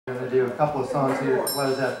do a couple of songs here to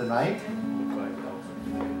close out the night.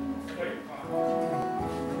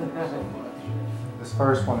 This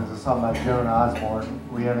first one is a song by Joan Osborne.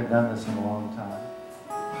 We haven't done this in a long time.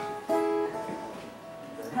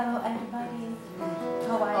 Hello, everybody.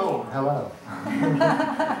 How are you? Oh, hello.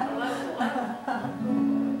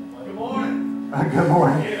 Good morning. Good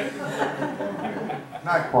morning.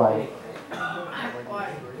 Not quite.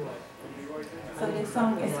 So this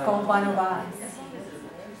song is called One of Us.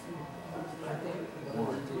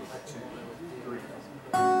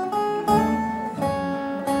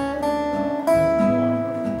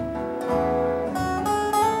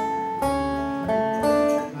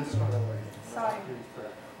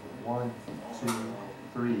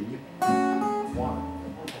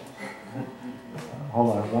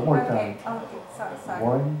 Hold on, one more time. Okay, sorry.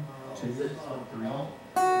 1, 2, 3.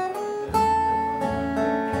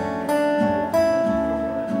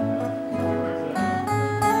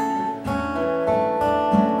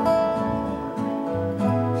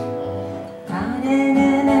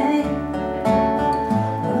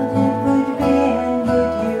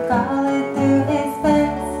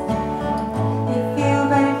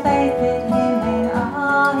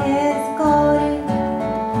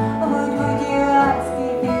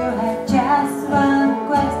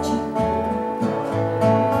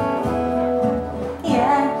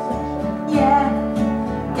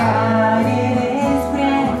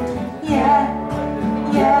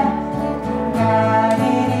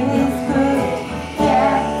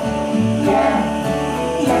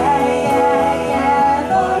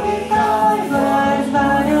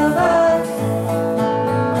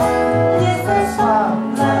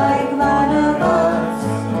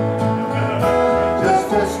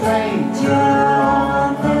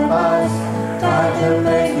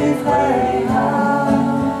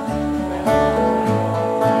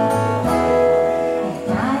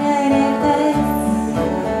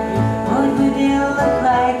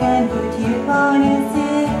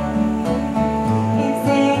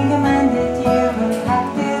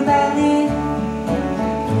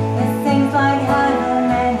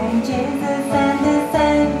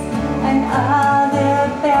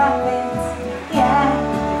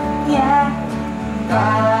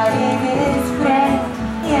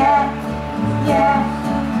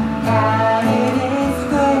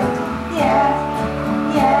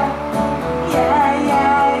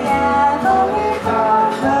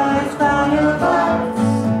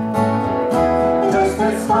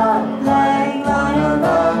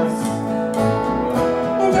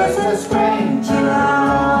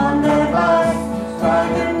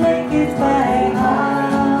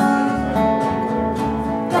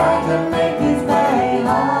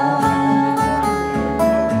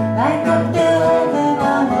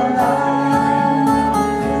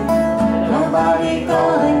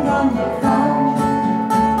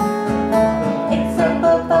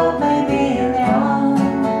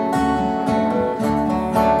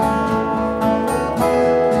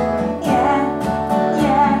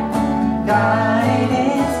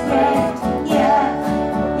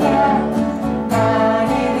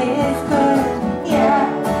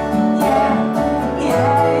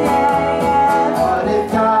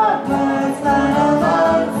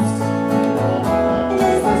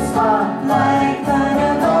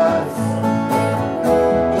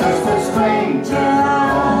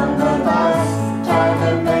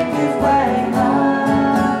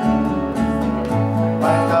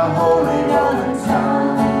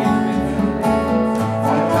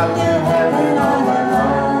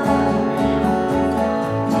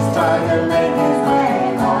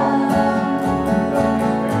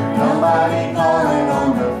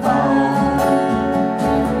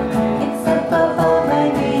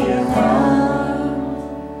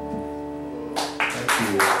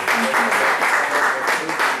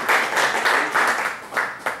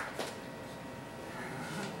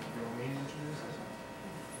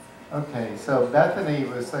 Okay, so Bethany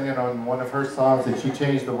was singing on one of her songs that she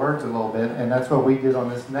changed the words a little bit, and that's what we did on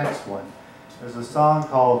this next one. There's a song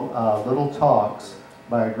called Little Talks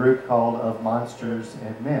by a group called Of Monsters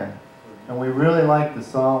and Men. And we really liked the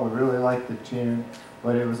song, we really liked the tune,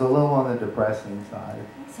 but it was a little on the depressing side.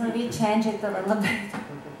 So we changed it a little bit.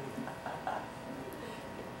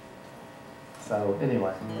 So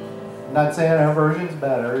anyway, I'm not saying our version's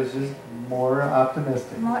better, it's just more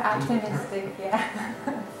optimistic. More optimistic, yeah.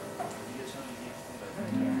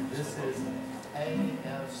 This is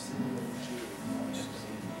AFCG.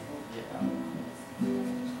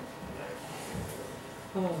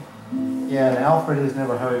 Yeah, and Alfred has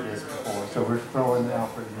never heard this before, so we're throwing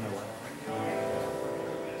Alfred in the way.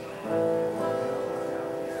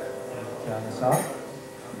 Turn this off.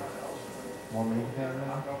 Want me to have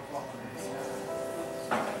that?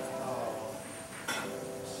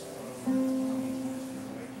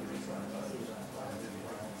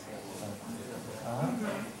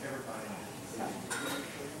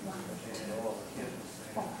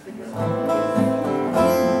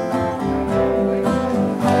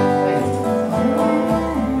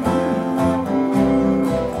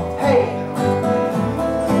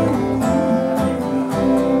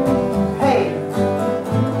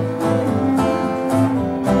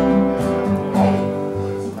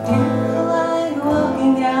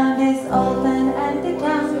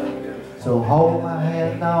 So hold my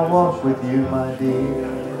hand and I'll walk with you, my dear.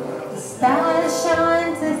 The stars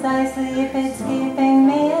shines as I sleep, it's keeping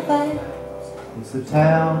me awake. It's the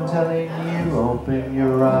town telling you, open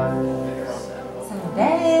your eyes. Some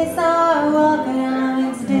days I walk around,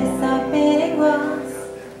 it's disappearing walls.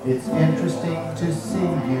 It's interesting to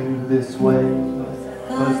see you this way.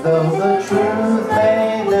 'Cause though the truth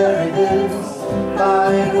may vary this,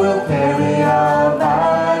 life will carry our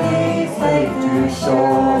bodies safe to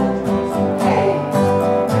shore. Hey.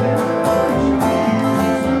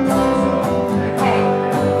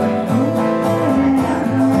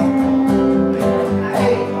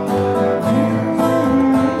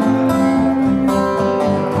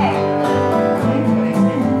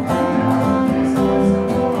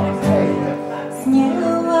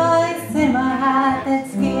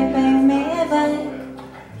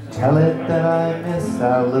 Tell it that I miss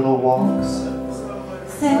our little walks.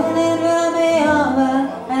 Soon it will be over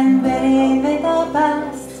and buried with our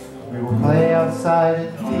past. We will play outside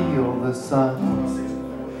and feel the sun.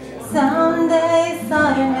 Some days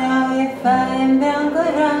I don't know if I'm wrong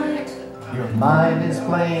or right. Your mind is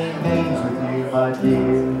playing games with you, my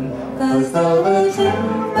dear. 'Cause though the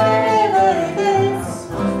truth may vary this,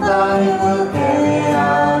 life will carry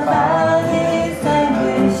our bodies safe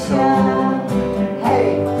to shore. Hey,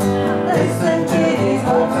 listen to these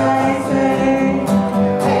words I say.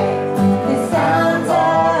 Hey, the sounds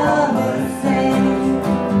are all the same.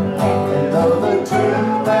 Hey, and though the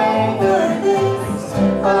truth may vary this,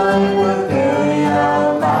 life will carry our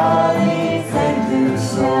bodies safe to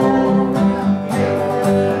shore.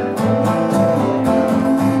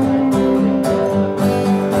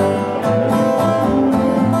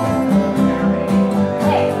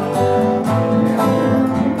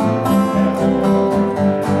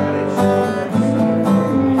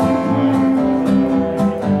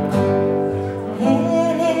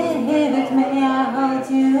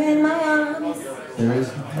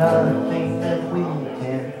 Nothing that we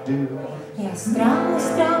can't do. You're strong,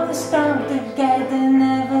 strong, strong together,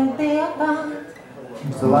 never be apart.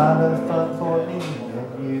 It's a lot of fun for me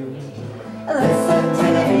and you. Listen to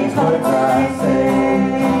these words I say.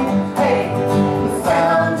 Hey, the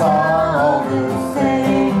sounds are all the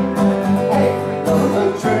same. Hey, though the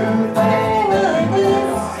truth may vary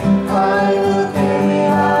this, I will carry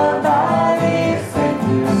our bodies safe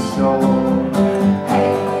to shore.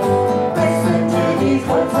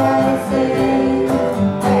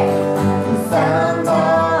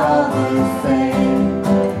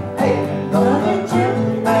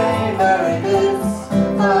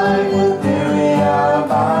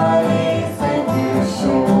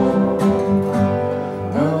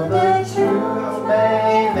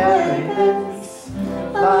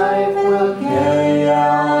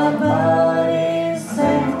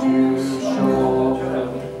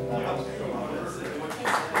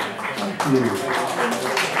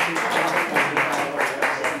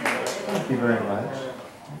 Thank you very much.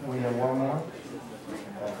 We have one more?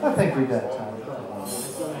 I think we got time for one more.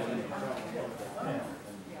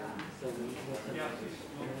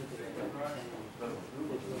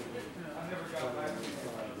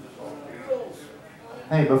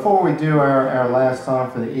 Hey, before we do our last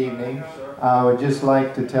song for the evening, I would just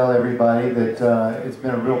like to tell everybody that it's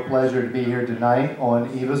been a real pleasure to be here tonight on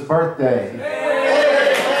Eva's birthday.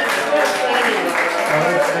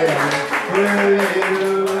 To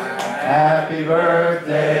you, happy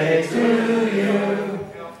birthday to you.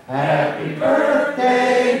 Happy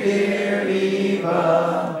birthday, dear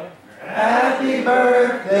Eva. Happy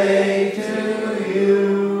birthday to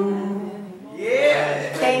you.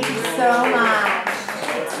 Yeah. Thank you so much.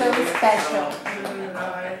 It's so special.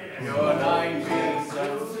 You're 19, so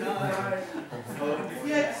nice.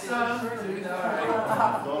 Get some tonight.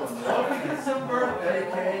 Hope we get some birthday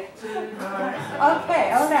cake tonight. Okay,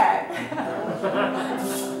 all right.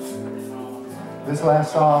 This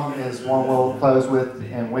last song is one we'll close with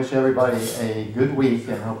and wish everybody a good week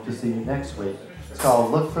and hope to see you next week. It's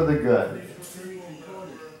called Look for the Good.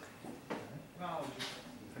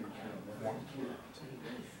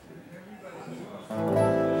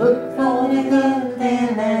 Look for the the good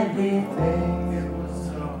in everything.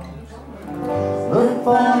 Look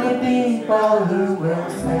for the people who will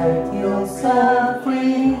set your soul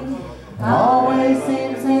free. Always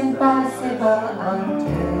seems impossible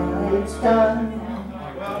until it's done.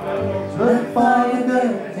 Look for the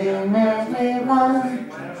good in everyone.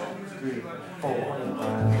 3, 4.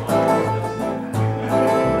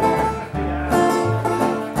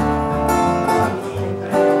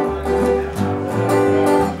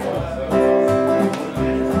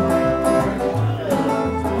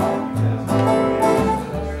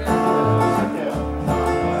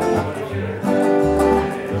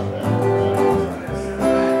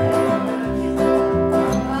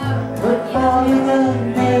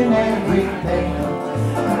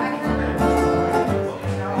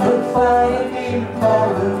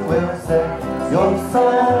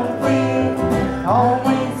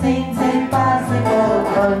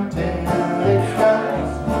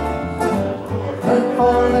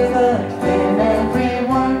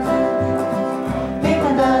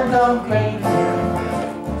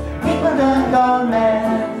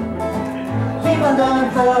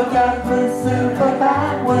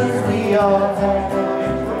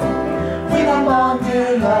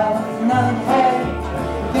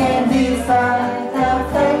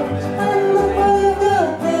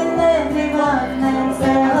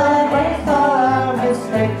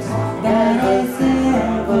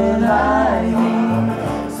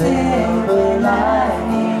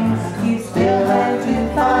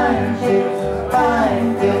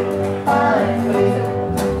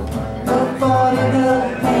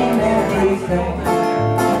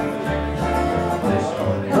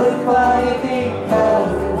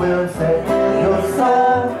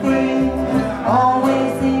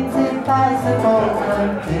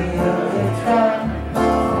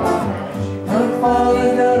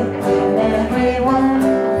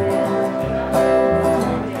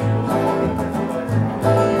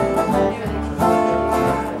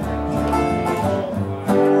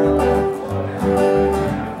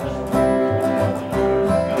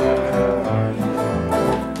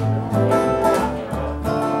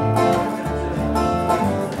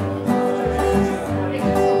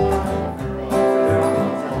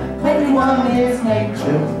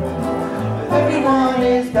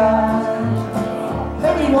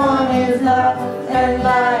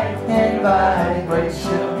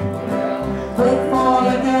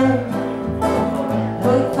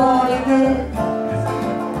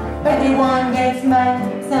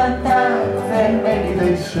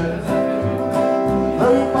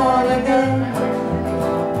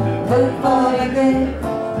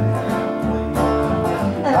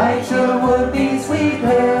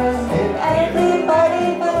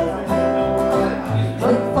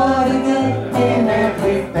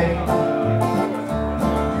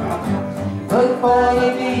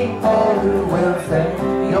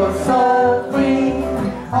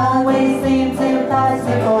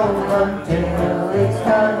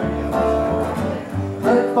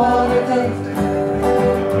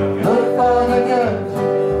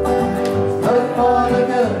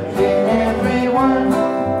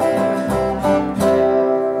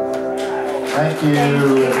 Thank you,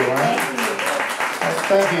 everyone.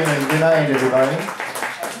 Thank you, and good night, everybody.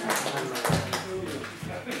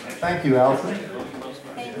 Thank you, Alfred.